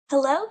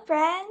Hello,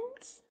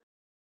 friends!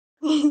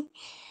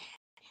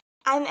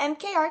 I'm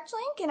EmKay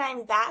Archlink, and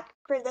I'm back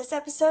for this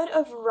episode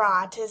of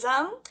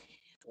RAW-tism,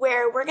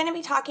 where we're going to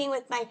be talking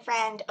with my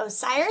friend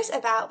Osiris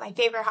about my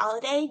favorite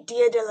holiday,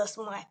 Dia de los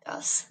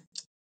Muertos.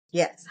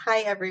 Yes. Hi,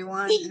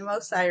 everyone. I'm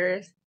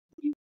Osiris.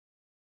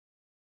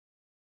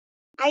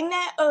 I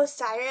met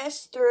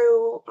Osiris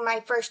through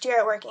my first year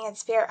at working at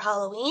Spirit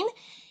Halloween,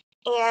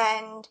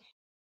 and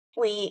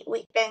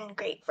we've been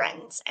great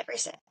friends ever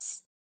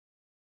since.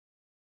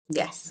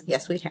 Yes,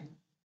 we have.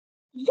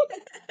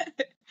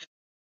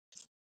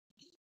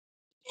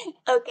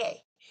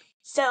 Okay,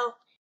 so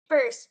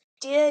first,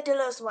 Dia de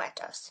los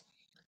Muertos.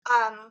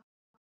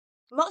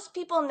 Most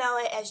people know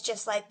it as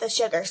just like the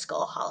sugar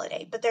skull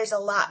holiday, but there's a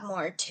lot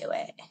more to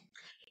it.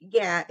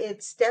 Yeah,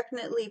 it's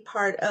definitely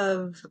part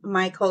of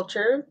my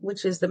culture,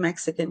 which is the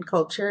Mexican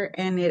culture,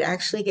 and it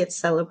actually gets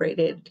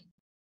celebrated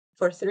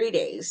for 3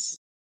 days.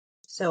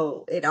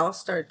 So it all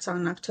starts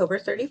on October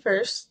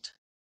 31st,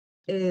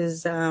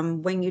 is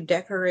when you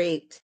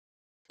decorate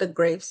the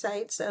grave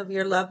sites of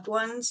your loved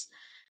ones,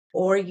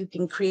 or you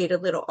can create a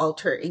little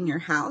altar in your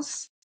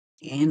house.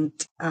 And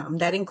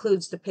that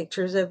includes the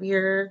pictures of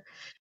your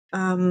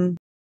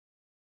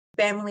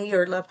family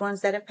or loved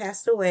ones that have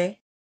passed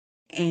away.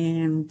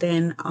 And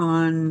then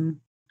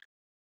on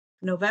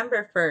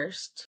November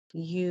 1st,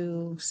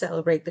 you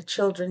celebrate the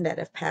children that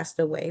have passed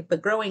away.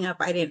 But growing up,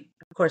 I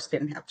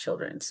didn't have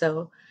children.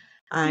 So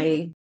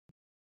I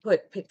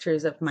put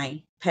pictures of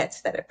my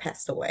pets that have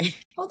passed away.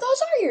 Well,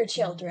 those are your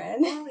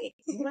children.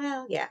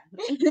 Well, yeah.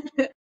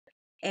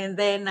 And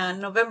then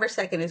November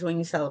 2nd is when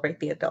you celebrate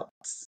the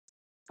adults.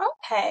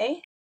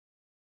 Okay.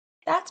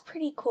 That's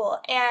pretty cool.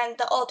 And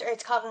the altar,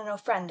 it's called an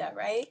ofrenda,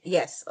 right?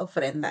 Yes,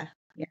 ofrenda.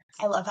 Yes.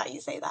 I love how you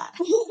say that.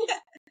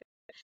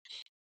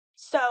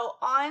 So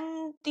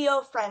on the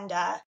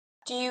ofrenda,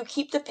 do you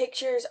keep the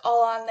pictures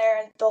all on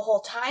there the whole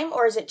time,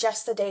 or is it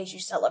just the days you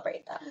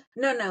celebrate them?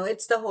 No,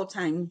 it's the whole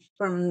time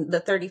from the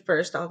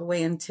 31st all the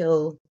way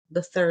until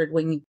the 3rd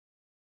when you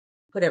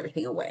put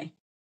everything away.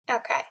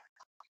 Okay.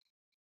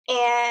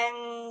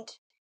 And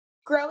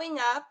growing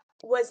up,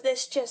 was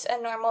this just a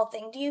normal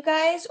thing to you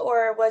guys,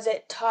 or was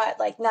it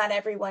taught like not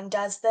everyone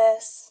does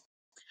this?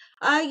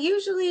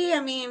 Usually,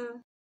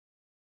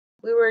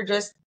 we were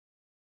just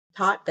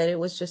taught that it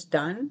was just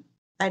done.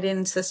 I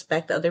didn't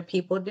suspect other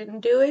people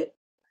didn't do it.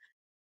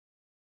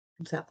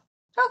 So.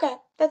 Okay,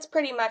 that's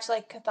pretty much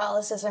like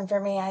Catholicism for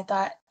me. I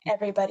thought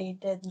everybody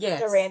did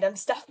Yes. the random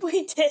stuff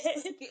we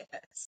did.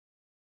 Yes.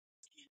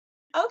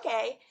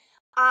 Okay.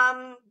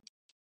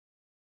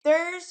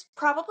 There's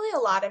probably a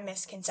lot of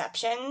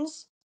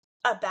misconceptions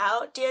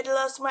about Dia de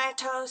los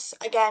Muertos.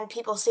 Again,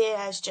 people see it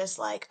as just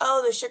like,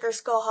 oh, the sugar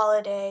skull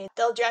holiday.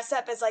 They'll dress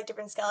up as like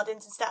different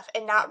skeletons and stuff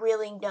and not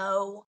really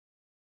know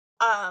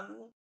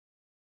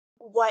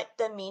what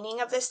the meaning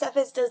of this stuff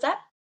is. Does that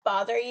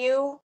bother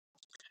you?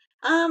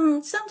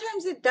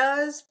 Sometimes it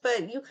does,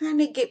 but you kind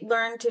of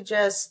learn to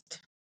just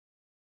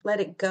let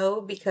it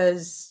go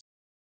because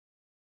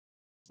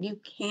you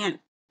can't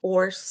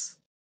force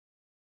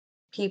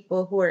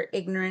people who are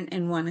ignorant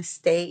and want to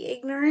stay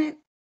ignorant.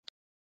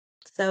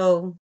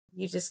 So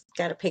you just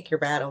got to pick your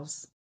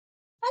battles.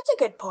 That's a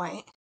good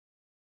point.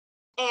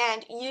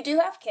 And you do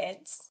have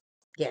kids.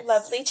 Yes.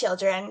 Lovely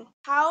children.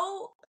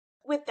 How,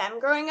 with them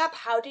growing up,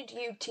 how did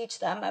you teach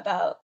them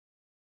about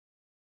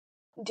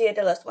Dia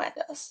de los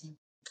Muertos?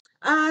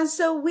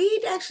 So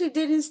we actually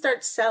didn't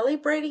start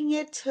celebrating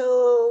it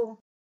till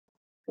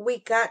we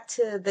got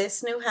to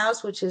this new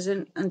house, which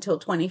isn't until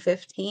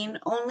 2015,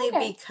 only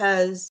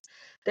because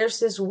there's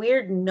this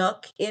weird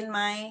nook in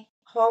my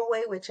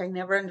hallway, which I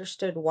never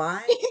understood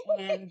why.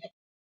 And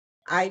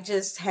I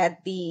just had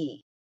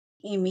the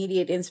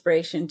immediate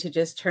inspiration to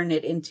just turn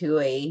it into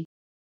a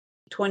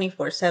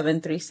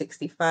 24/7,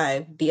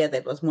 365 Dia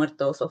de los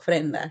Muertos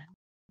ofrenda.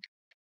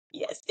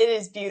 Yes, it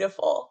is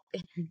beautiful.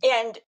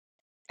 And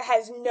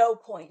has no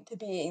point to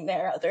being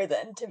there other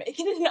than to make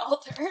it an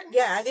altar.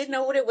 Yeah, I didn't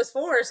know what it was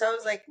for, so I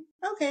was like,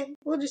 okay,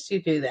 we'll just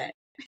do that.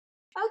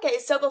 Okay,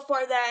 so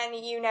before then,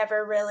 you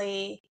never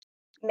really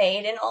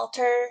made an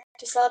altar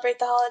to celebrate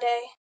the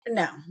holiday?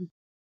 No.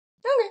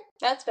 Okay,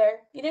 that's fair.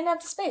 You didn't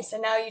have the space,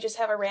 and now you just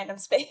have a random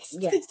space to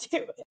do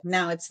it.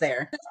 Now it's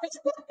there.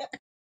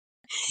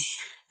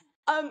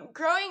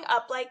 Growing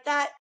up like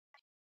that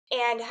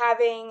and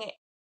having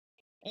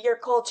your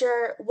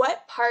culture,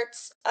 what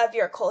parts of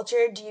your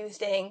culture do you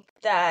think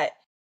that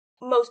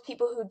most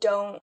people who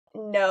don't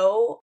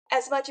know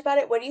as much about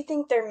it, what do you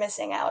think they're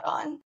missing out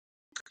on?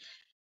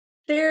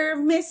 They're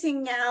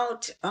missing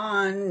out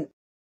on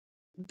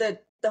the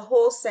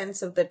whole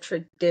sense of the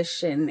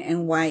tradition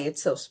and why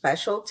it's so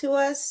special to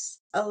us.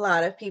 A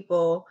lot of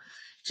people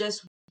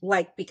just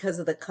like because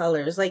of the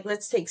colors. Like,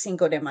 let's take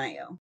Cinco de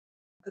Mayo.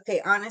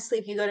 Okay, honestly,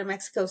 if you go to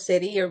Mexico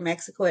City or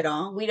Mexico at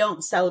all, we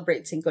don't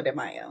celebrate Cinco de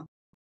Mayo.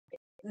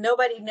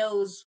 Nobody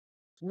knows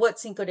what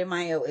Cinco de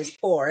Mayo is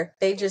for.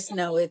 They just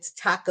know it's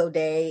taco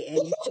day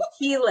and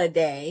tequila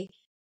day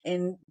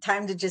and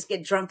time to just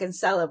get drunk and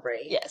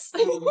celebrate. Yes.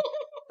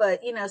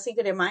 But,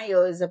 Cinco de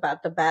Mayo is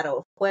about the Battle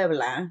of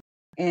Puebla.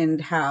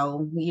 and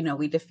how,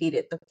 we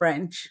defeated the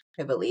French,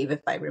 I believe,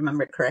 if I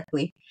remember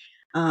correctly.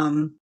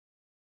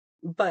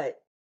 But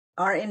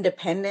our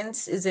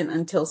independence isn't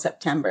until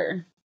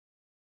September.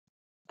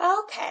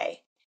 Okay.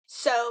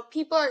 So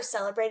people are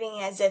celebrating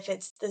as if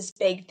it's this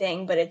big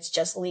thing, but it's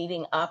just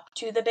leading up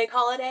to the big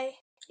holiday?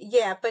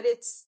 Yeah, but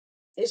it's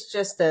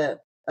just a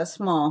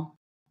small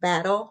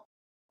battle.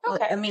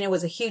 Okay. I mean, it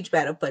was a huge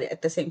battle, but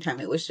at the same time,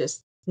 it was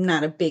just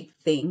not a big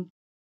thing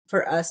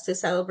for us to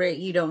celebrate.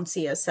 You don't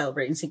see us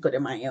celebrating Cinco de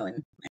Mayo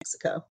in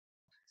Mexico.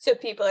 So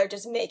people are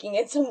just making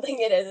it something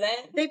it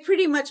isn't? They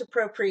pretty much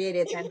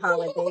appropriated that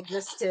holiday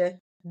just to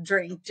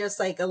drink, just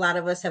like a lot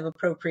of us have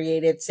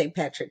appropriated St.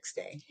 Patrick's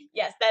Day.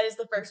 Yes, that is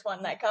the first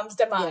one that comes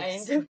to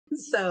mind.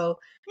 Yes. So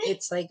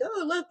it's like,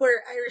 oh, look,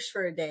 we're Irish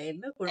for a day.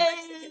 Look, we're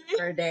Mexican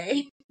for a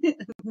day. That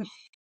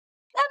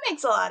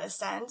makes a lot of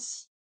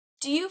sense.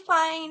 Do you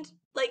find,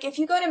 like, if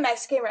you go to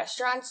Mexican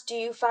restaurants, do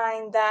you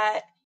find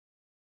that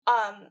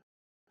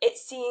it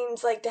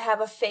seems like to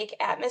have a fake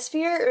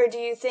atmosphere, or do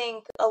you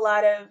think a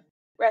lot of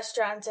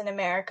restaurants in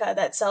America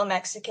that sell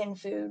Mexican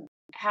food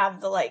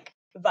have the, like,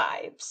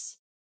 vibes?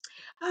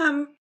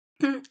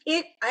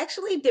 It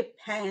actually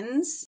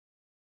depends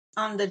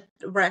on the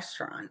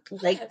restaurant.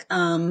 Like,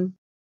 the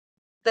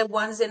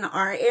ones in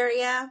our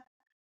area,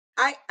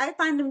 I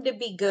find them to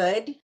be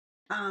good.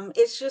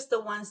 It's just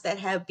the ones that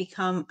have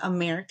become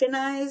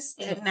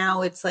Americanized, and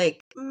now it's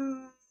like,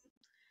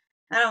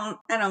 I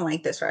don't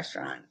like this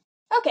restaurant.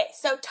 Okay,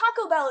 so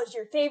Taco Bell is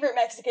your favorite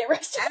Mexican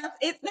restaurant.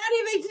 It's not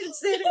even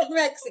considered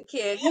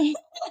Mexican.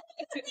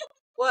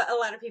 What a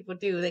lot of people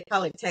do, they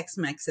call it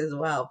Tex-Mex as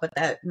well, but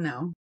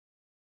no.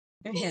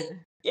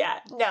 Yeah,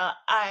 no,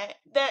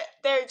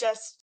 they're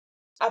just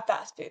a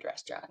fast food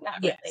restaurant,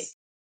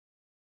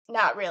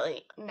 not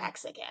really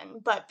Mexican,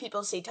 but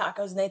people see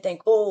tacos and they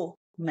think, oh,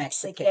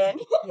 Mexican.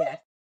 Yeah.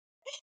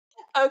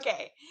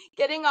 Okay,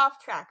 getting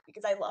off track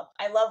because I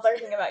love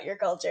learning about your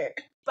culture.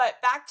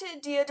 But back to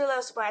Dia de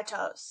los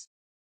Muertos.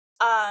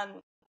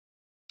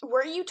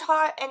 Were you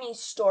taught any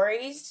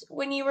stories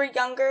when you were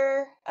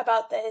younger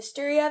about the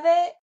history of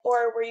it,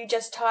 or were you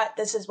just taught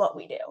this is what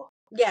we do?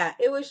 Yeah,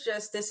 it was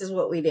just this is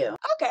what we do.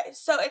 Okay,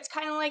 so it's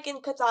kind of like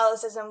in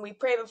Catholicism, we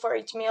pray before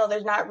each meal.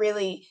 There's not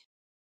really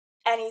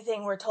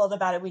anything we're told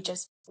about it. We do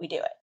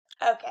it.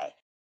 Okay.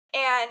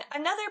 And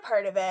another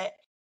part of it,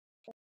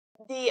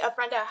 the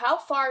ofrenda, how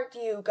far do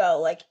you go,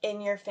 like,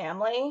 in your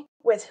family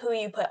with who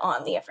you put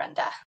on the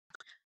ofrenda?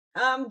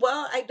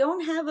 Well, I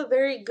don't have a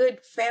very good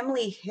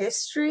family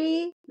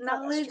history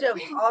knowledge of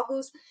all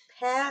who's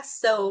passed,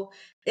 so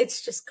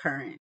it's just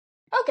current.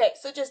 Okay,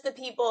 so just the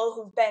people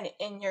who've been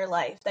in your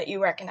life that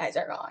you recognize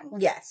are gone.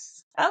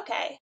 Yes.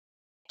 Okay.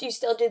 Do you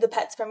still do the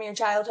pets from your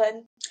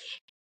childhood?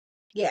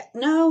 Yeah.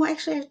 No,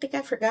 actually, I think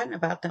I've forgotten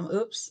about them.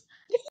 Oops.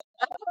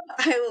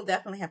 I will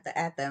definitely have to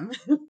add them.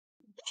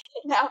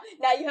 Now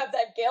you have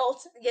that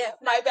guilt. Yeah.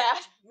 My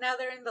bad. Now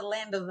they're in the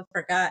land of the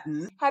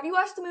forgotten. Have you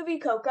watched the movie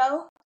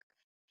Coco?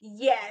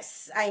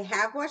 Yes, I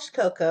have watched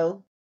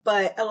Coco,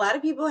 but a lot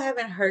of people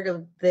haven't heard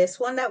of this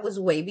one that was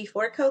way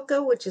before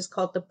Coco, which is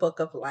called The Book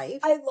of Life.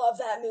 I love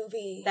that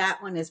movie.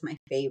 That one is my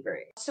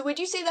favorite. So would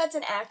you say that's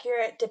an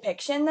accurate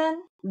depiction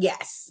then?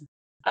 Yes.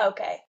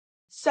 Okay.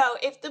 So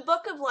if The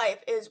Book of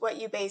Life is what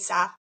you base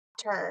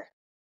after,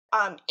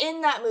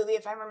 in that movie,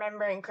 if I'm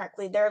remembering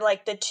correctly, they're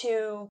like the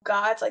two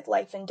gods, like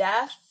life and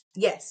death?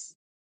 Yes.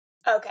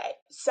 Okay.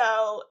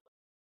 So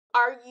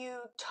are you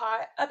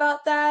taught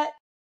about that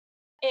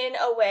in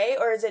a way,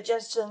 or is it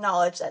just the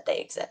knowledge that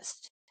they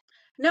exist?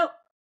 No,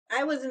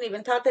 I wasn't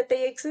even taught that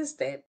they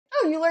existed.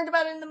 Oh, you learned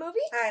about it in the movie?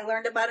 I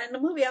learned about it in the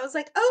movie. I was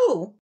like,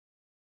 oh,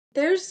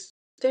 there's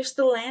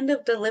the land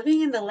of the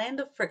living and the land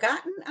of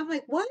forgotten. I'm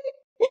like, what?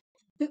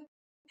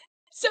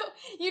 So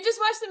you just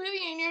watched the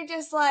movie and you're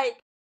just like,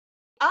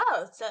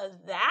 oh, so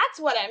that's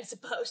what I'm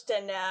supposed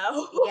to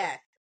know. Yeah.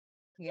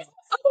 Yes.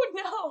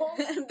 Oh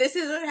no. This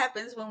is what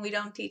happens when we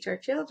don't teach our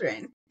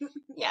children.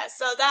 Yeah,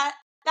 so that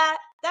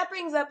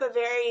brings up a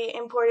very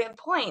important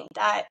point,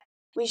 that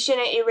we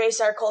shouldn't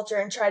erase our culture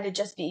and try to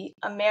just be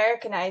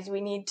Americanized. We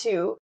need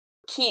to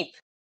keep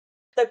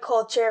the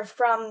culture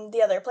from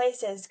the other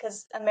places,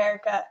 because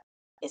America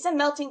is a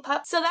melting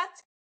pot. So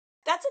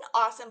that's an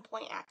awesome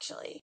point,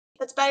 actually.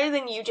 That's better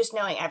than you just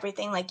knowing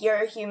everything. Like,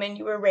 you're a human,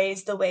 you were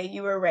raised the way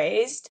you were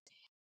raised,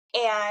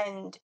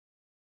 and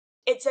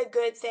it's a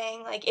good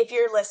thing. Like, if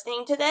you're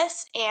listening to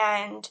this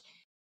and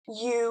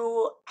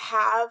you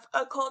have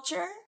a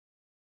culture,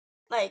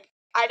 like,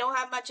 I don't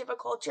have much of a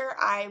culture.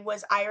 I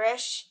was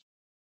Irish,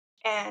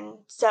 and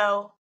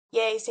so,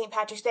 yay, St.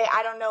 Patrick's Day.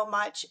 I don't know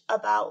much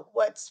about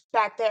what's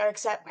back there,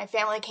 except my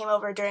family came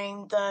over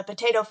during the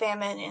potato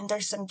famine, and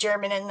there's some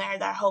German in there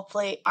that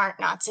hopefully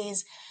aren't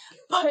Nazis.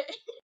 But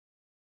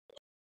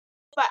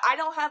I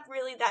don't have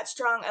really that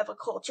strong of a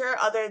culture,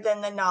 other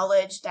than the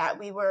knowledge that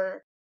we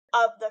were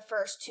of the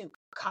first to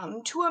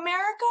come to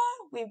America.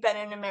 We've been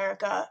in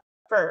America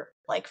for,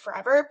 like,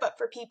 forever, but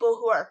for people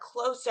who are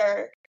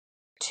closer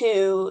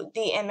to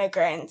the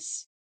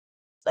immigrants,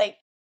 like,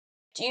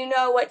 do you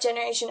know what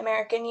generation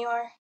American you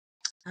are?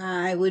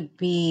 I would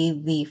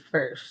be the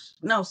first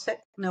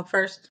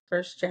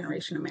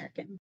generation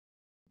American.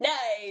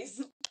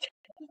 Nice.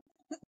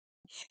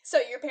 So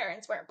your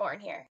parents weren't born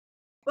here?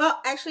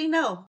 Well, actually,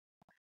 no.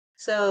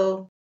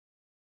 So,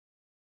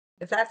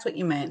 if that's what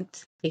you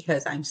meant,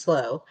 because I'm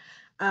slow,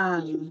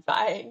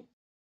 Fine.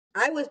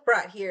 I was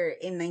brought here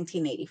in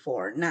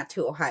 1984, not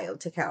to Ohio,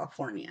 to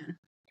California.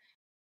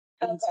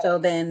 Okay. And so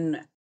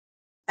then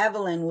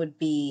Evelyn would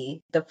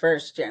be the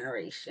first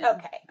generation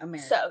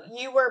American. So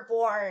you were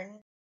born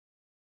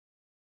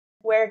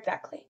where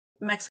exactly?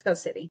 Mexico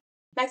City.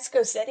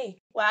 Mexico City.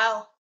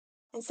 Wow.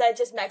 Instead of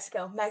just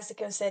Mexico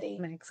City.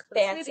 Mexico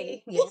Fancy.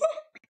 City. Yeah.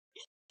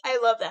 I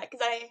love that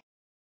because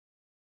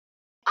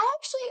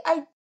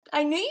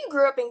I knew you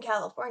grew up in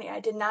California.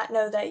 I did not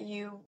know that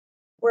you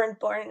weren't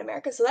born in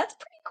America, so that's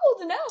pretty cool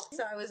to know.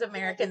 So I was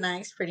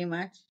Americanized pretty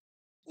much.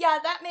 Yeah,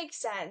 that makes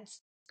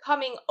sense.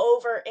 Coming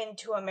over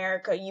into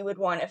America, you would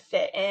want to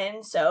fit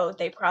in, so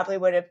they probably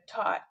would have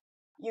taught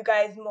you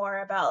guys more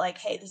about, like,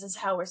 hey, this is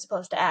how we're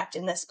supposed to act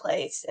in this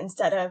place,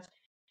 instead of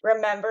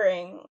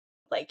remembering,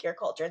 like, your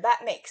culture.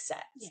 That makes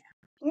sense. Yeah.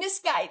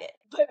 Misguided,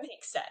 but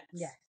makes sense.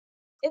 Yeah.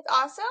 It's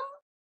awesome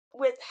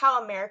with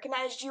how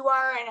Americanized you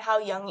are and how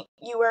young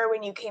you were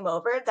when you came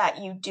over that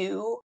you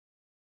do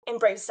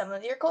embrace some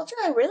of your culture.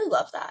 I really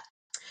love that.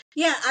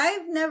 Yeah,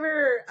 I've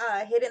never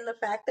hidden the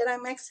fact that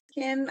I'm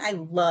Mexican. I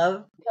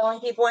love telling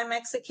people I'm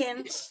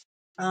Mexican.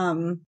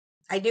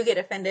 I do get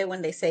offended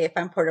when they say if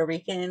I'm Puerto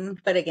Rican,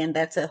 but again,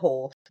 that's a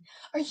whole.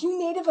 Are you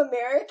Native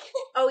American?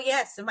 Oh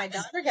yes, my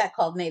daughter got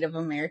called Native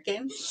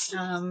American,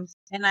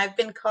 and I've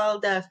been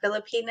called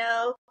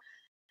Filipino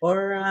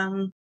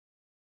or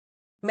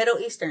Middle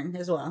Eastern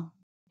as well.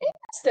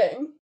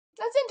 Interesting.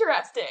 That's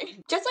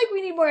interesting. Just like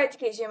we need more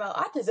education about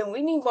autism,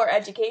 we need more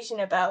education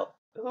about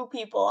who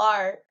people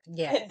are.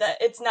 Yeah. And that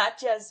it's not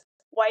just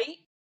white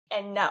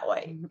and not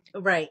white.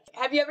 Right.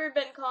 Have you ever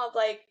been called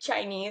like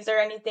Chinese or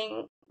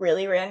anything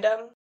really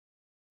random?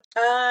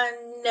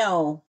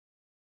 No.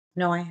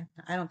 No, I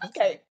don't think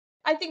so.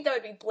 I think that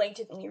would be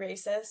blatantly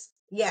racist.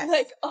 Yes.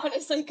 Like,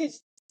 honestly,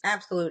 because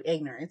absolute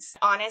ignorance.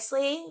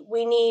 Honestly,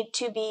 we need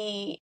to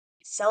be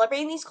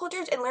celebrating these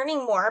cultures and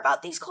learning more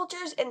about these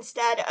cultures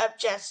instead of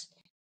just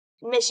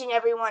mishing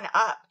everyone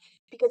up,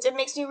 because it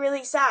makes me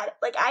really sad.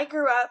 Like, I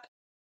grew up,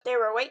 there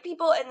were white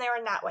people and there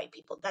were not white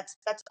people. That's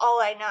all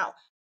I know.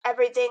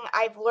 Everything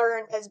I've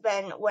learned has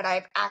been what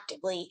I've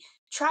actively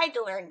tried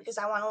to learn because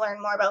I want to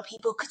learn more about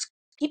people, because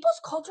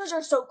people's cultures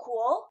are so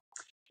cool.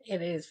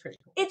 It is pretty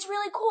cool. It's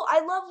really cool. I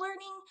love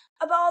learning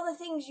about all the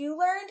things you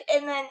learned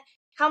and then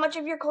how much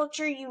of your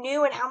culture you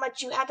knew and how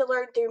much you had to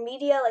learn through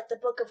media, like the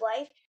Book of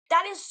Life.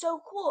 That is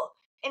so cool.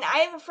 And I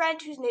have a friend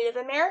who's Native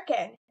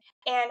American,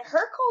 and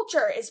her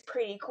culture is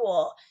pretty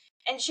cool.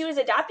 And she was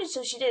adopted,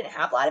 so she didn't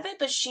have a lot of it,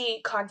 but she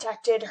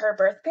contacted her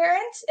birth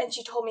parents, and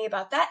she told me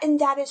about that, and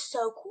that is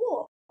so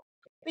cool.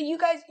 But you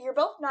guys, you're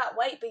both not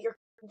white, but you're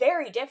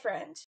very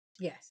different.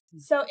 Yes.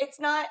 So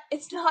it's not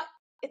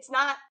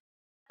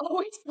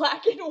always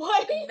black and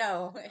white.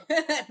 No,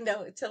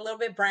 no, it's a little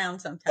bit brown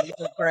sometimes,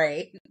 but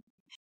gray.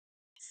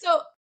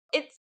 So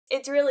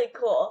it's really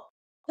cool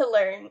to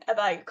learn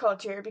about your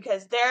culture,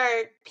 because there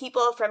are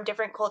people from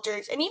different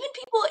cultures, and even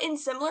people in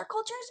similar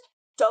cultures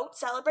don't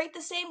celebrate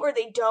the same, or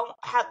they don't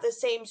have the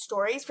same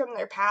stories from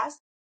their past.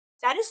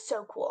 That is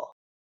so cool.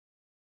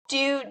 Do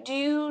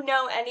you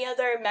know any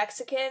other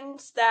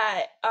Mexicans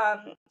that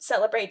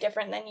celebrate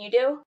different than you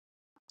do?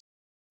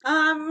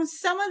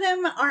 Some of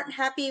them aren't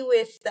happy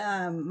with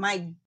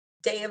my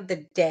Day of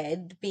the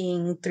Dead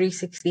being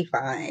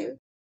 365.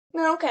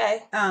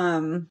 Okay.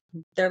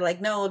 They're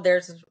like, no,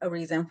 there's a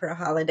reason for a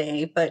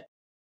holiday, but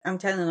I'm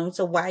telling them,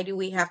 so why do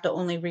we have to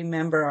only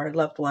remember our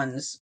loved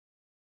ones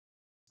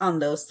on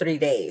those 3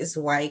 days?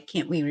 Why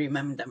can't we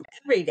remember them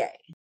every day?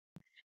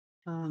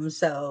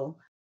 So,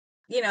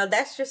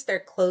 that's just their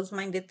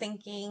closed-minded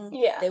thinking.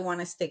 Yeah. They want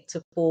to stick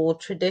to full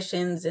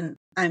traditions, and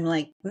I'm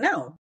like,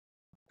 no,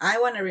 I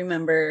want to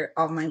remember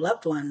all my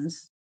loved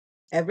ones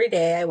every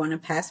day. I want to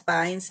pass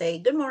by and say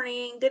good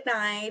morning, good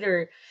night,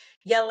 or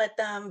yell at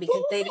them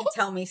because they didn't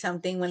tell me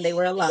something when they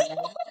were alive.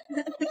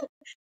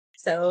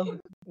 So,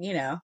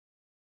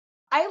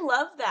 I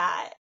love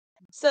that.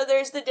 So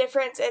there's the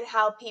difference in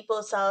how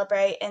people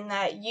celebrate, in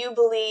that you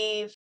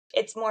believe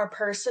it's more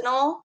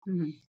personal,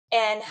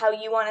 and how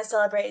you want to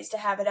celebrate is to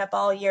have it up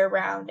all year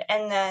round.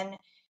 And then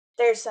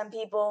there's some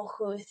people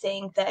who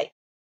think that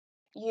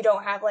you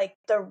don't have like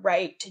the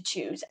right to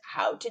choose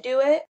how to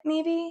do it,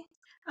 maybe.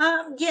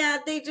 Yeah,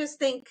 they just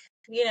think,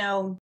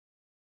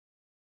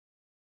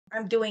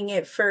 I'm doing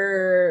it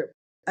for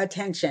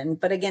attention.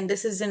 But again,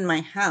 this is in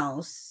my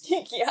house.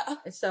 Yeah.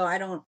 So I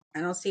don't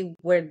see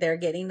where they're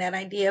getting that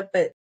idea.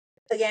 But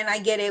again, I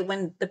get it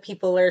when the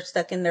people are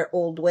stuck in their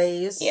old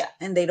ways. Yeah.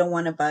 And they don't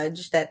want to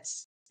budge.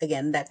 That's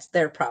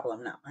their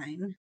problem, not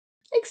mine.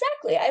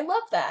 Exactly. I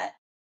love that.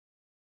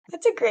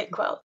 That's a great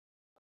quote.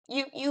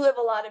 You live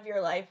a lot of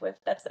your life with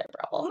that's their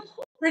problem.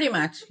 Pretty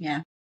much,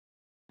 yeah.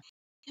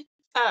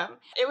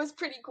 It was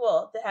pretty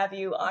cool to have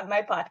you on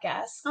my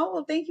podcast. Oh,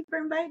 well, thank you for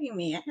inviting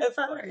me. I had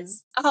fun.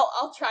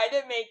 I'll try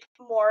to make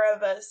more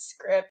of a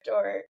script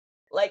or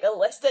like a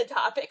list of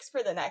topics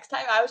for the next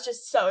time. I was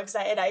just so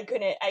excited I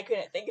couldn't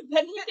think of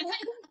anything.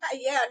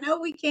 Yeah, no,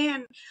 we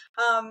can.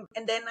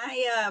 And then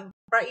I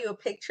brought you a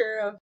picture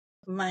of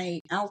my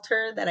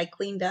altar that I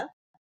cleaned up.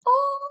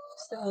 Oh,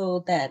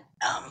 so that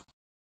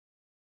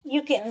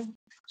you can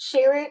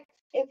share it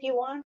if you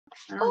want.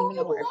 I don't even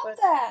know where I love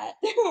that.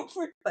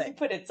 But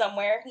put it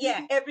somewhere.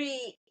 Yeah,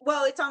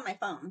 it's on my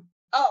phone.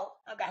 Oh,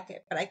 Okay,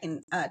 but I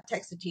can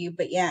text it to you.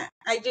 But yeah,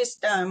 I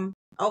just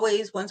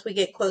always, once we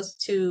get close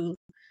to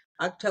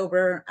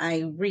October,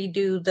 I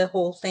redo the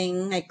whole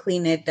thing. I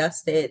clean it,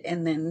 dust it,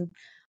 and then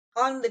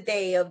on the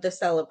day of the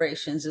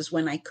celebrations is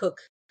when I cook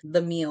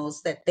the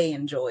meals that they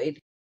enjoyed.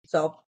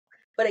 So,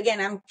 but again,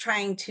 I'm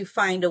trying to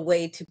find a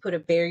way to put a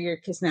barrier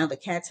because now the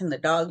cats and the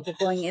dogs are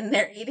going in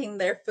there eating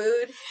their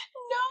food.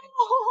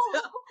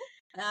 No.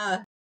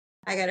 So,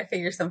 I got to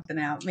figure something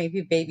out.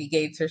 Maybe baby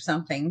gates or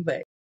something,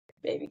 but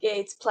baby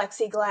gates,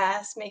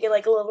 plexiglass, make it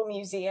like a little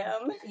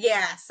museum.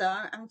 Yeah, so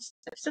I'm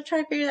still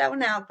trying to figure that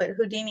one out, but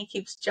Houdini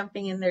keeps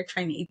jumping in there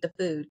trying to eat the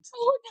food.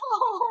 Oh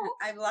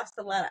no! I've lost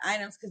a lot of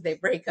items because they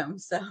break them,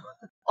 so.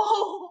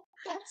 Oh,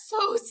 that's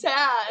so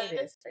sad. It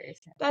is very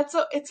sad. That's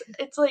so,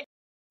 it's like,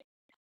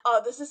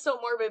 oh, this is so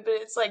morbid, but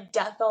it's like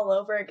death all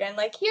over again.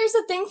 Like, here's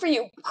the thing for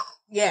you.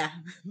 Yeah.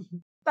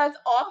 That's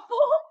awful.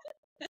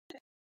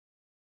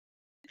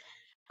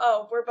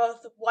 Oh, we're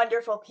both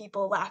wonderful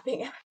people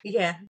laughing.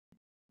 Yeah.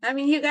 I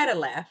mean, you gotta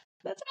laugh.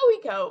 That's how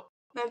we go.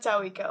 That's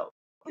how we go.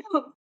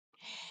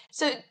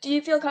 So, do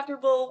you feel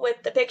comfortable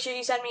with the picture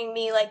you sent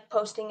me, like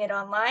posting it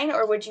online,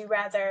 or would you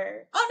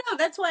rather? Oh no,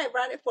 that's why I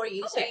brought it for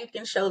you, so you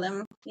can show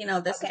them.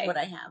 This is what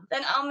I have.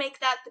 Then I'll make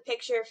that the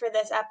picture for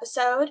this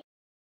episode,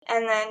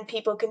 and then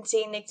people can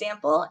see an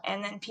example,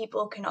 and then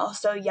people can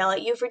also yell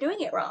at you for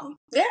doing it wrong.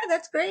 Yeah,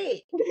 that's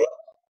great.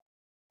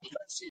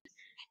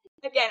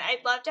 Again,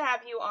 I'd love to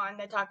have you on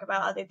to talk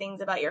about other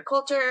things about your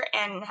culture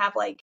and have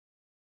like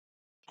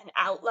an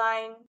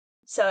outline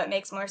so it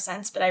makes more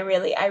sense. But I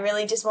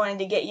really just wanted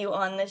to get you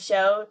on the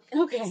show,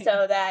 okay,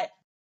 so that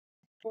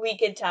we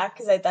could talk,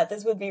 because I thought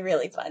this would be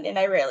really fun, and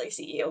I rarely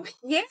see you.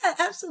 Yeah,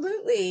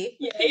 absolutely.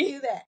 Yay. We can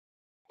do that.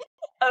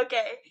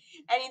 Okay.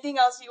 Anything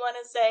else you want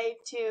to say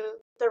to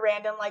the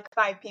random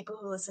 5 people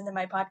who listen to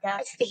my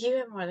podcast? You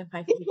have more than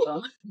 5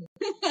 people.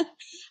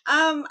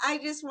 I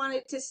just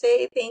wanted to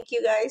say thank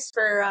you guys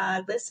for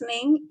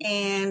listening,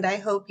 and I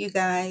hope you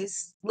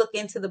guys look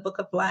into the Book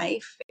of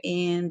Life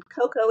and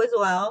Coco as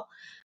well.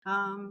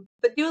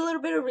 But do a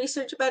little bit of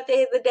research about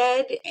Day of the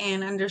Dead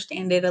and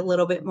understand it a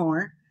little bit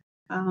more.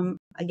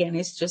 Again,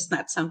 it's just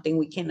not something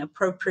we can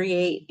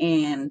appropriate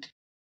and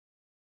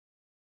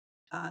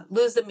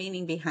lose the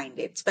meaning behind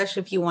it,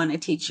 especially if you want to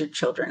teach your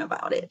children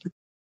about it.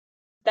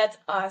 That's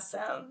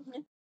awesome.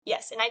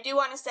 Yes, and I do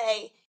want to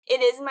say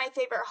it is my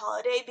favorite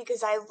holiday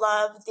because I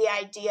love the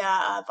idea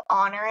of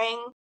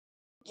honoring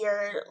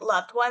your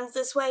loved ones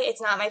this way.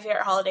 It's not my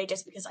favorite holiday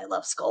just because I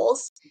love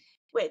skulls,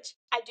 which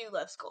I do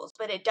love skulls,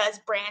 but it does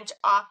branch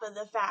off of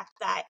the fact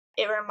that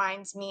it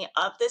reminds me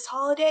of this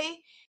holiday,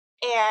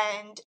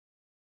 and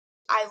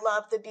I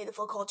love the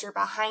beautiful culture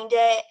behind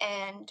it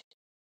and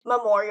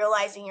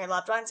memorializing your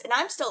loved ones. And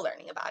I'm still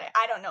learning about it.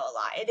 I don't know a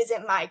lot. It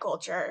isn't my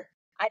culture.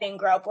 I didn't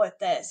grow up with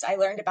this. I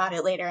learned about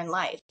it later in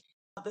life.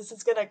 This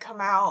is going to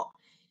come out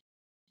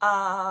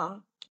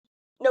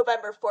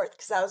November 4th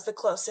because that was the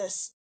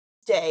closest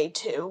day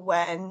to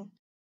when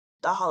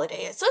the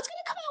holiday is. So it's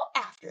going to come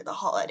out after the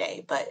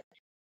holiday, but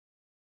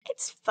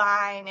it's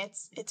fine.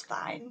 It's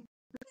fine.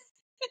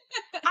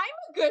 I'm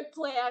a good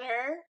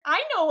planner.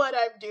 I know what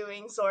I'm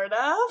doing, sort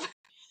of.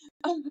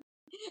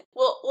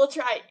 We'll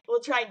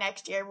try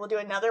next year. We'll do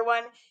another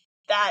one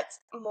that's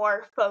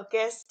more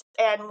focused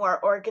and more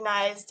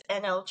organized,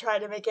 and I'll try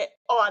to make it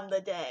on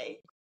the day.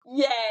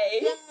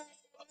 Yay!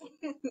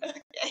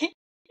 Okay.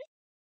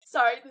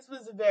 Sorry, this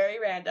was very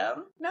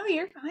random. No,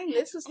 you're fine.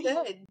 This was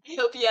good. I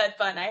hope you had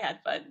fun. I had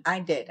fun. I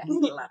did. I had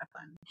a lot of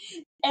fun.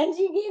 And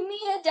you gave me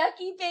a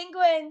ducky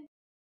penguin.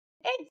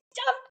 It's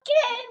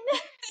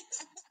Dumpkin!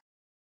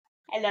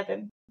 I love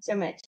him so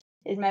much.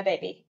 He's my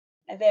baby.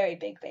 A very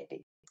big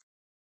baby.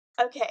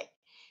 Okay,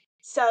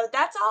 so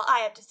that's all I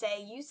have to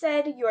say. You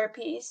said your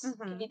piece.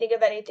 Mm-hmm. Can you think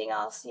of anything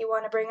else you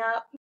want to bring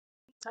up?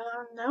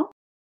 No.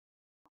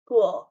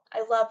 Cool.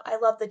 I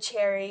love the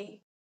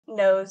cherry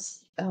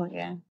nose. Oh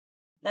yeah.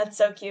 That's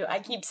so cute. I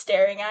keep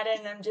staring at it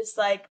and I'm just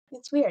like,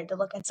 it's weird to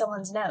look at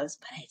someone's nose,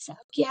 but it's so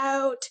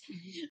cute.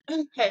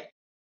 Okay.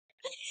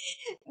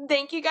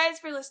 Thank you guys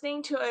for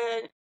listening to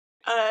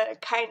a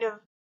kind of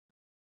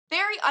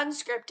very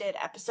unscripted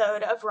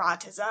episode of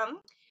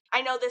RAW-tism.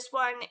 I know this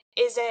one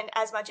isn't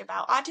as much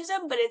about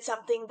autism, but it's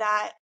something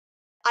that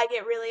I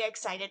get really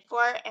excited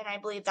for, and I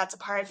believe that's a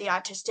part of the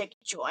autistic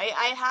joy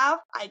I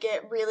have. I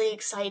get really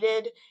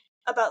excited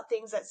about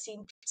things that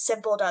seem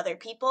simple to other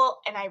people,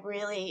 and I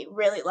really,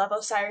 really love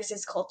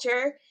Osiris's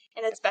culture,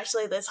 and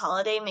especially this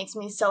holiday makes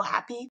me so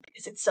happy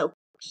because it's so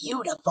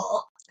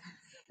beautiful.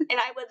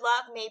 And I would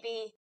love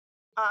maybe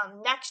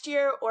next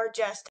year or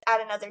just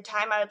at another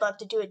time. I would love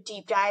to do a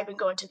deep dive and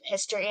go into the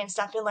history and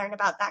stuff and learn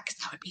about that, because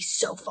that would be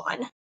so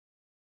fun.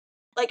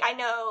 Like, I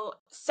know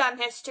some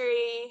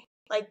history,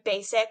 like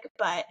basic,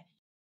 but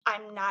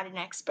I'm not an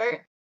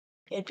expert.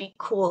 It'd be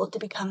cool to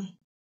become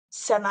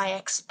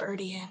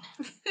semi-expertian.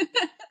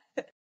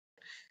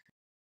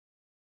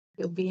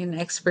 You'll be an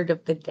expert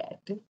of the dead.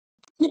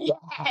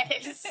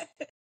 Yes.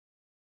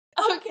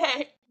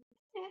 Okay.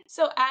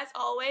 So as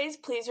always,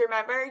 please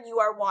remember, you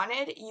are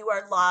wanted, you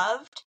are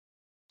loved,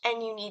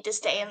 and you need to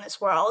stay in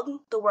this world.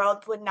 The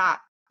world would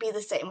not be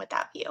the same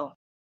without you.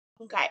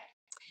 Okay.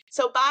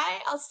 So bye.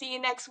 I'll see you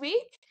next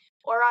week,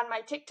 or on my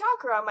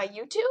TikTok or on my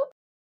YouTube.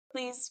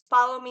 Please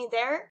follow me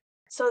there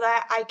so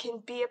that I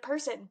can be a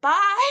person. Bye.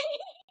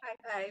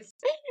 Bye, guys.